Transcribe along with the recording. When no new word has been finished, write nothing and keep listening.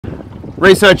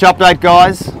Research update,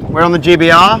 guys. We're on the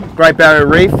GBR, Great Barrier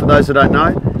Reef, for those who don't know,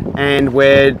 and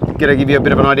we're going to give you a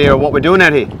bit of an idea of what we're doing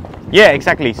out here. Yeah,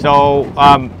 exactly. So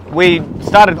we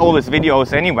started all these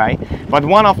videos anyway, but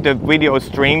one of the video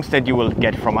streams that you will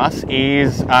get from us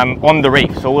is on the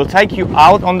reef. So we'll take you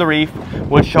out on the reef,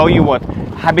 we'll show you what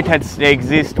habitats they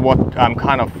exist, what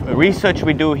kind of research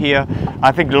we do here.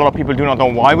 I think a lot of people do not know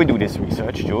why we do this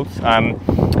research, Jules,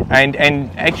 and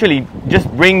actually just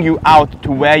bring you out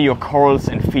to where your corals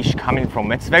and fish coming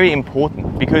from. It's very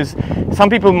important because some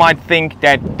people might think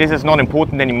that this is not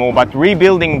important anymore, but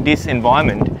rebuilding this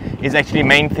environment is actually the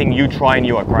main thing you try in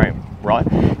your aquarium, right?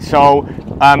 So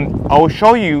I will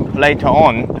show you later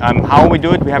on how we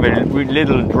do it. We have a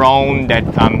little drone that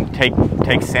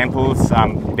takes samples.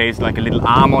 There's like a little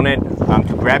arm on it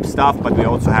to grab stuff, but we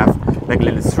also have like a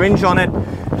little syringe on it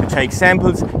to take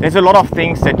samples. There's a lot of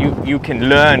things that you can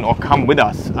learn or come with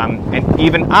us and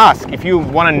even ask. If you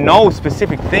want to know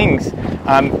specific things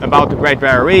about the Great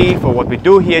Barrier Reef or what we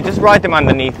do here, just write them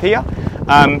underneath here.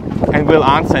 And we'll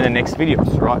answer in the next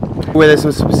videos, right? Where there's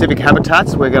some specific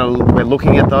habitats, we're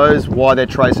looking at those, why their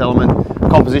trace element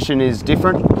composition is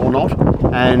different or not,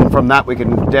 and from that we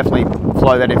can definitely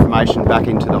flow that information back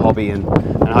into the hobby and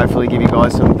hopefully give you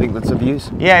guys something that's of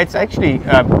use. Yeah, it's actually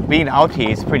being out here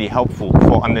is pretty helpful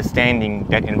for understanding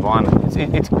that environment.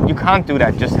 You can't do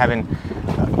that just having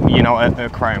you know, an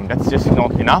aquarium. That's just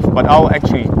not enough, but I'll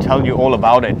actually tell you all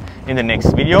about it in the next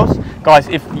videos. Guys,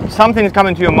 if something is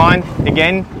coming to your mind,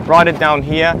 again, write it down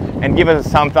here and give us a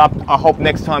thumbs up. I hope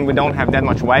next time we don't have that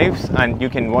much waves and you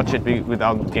can watch it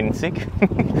without getting sick.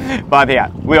 But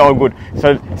yeah, we're all good.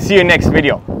 So see you next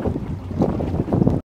video.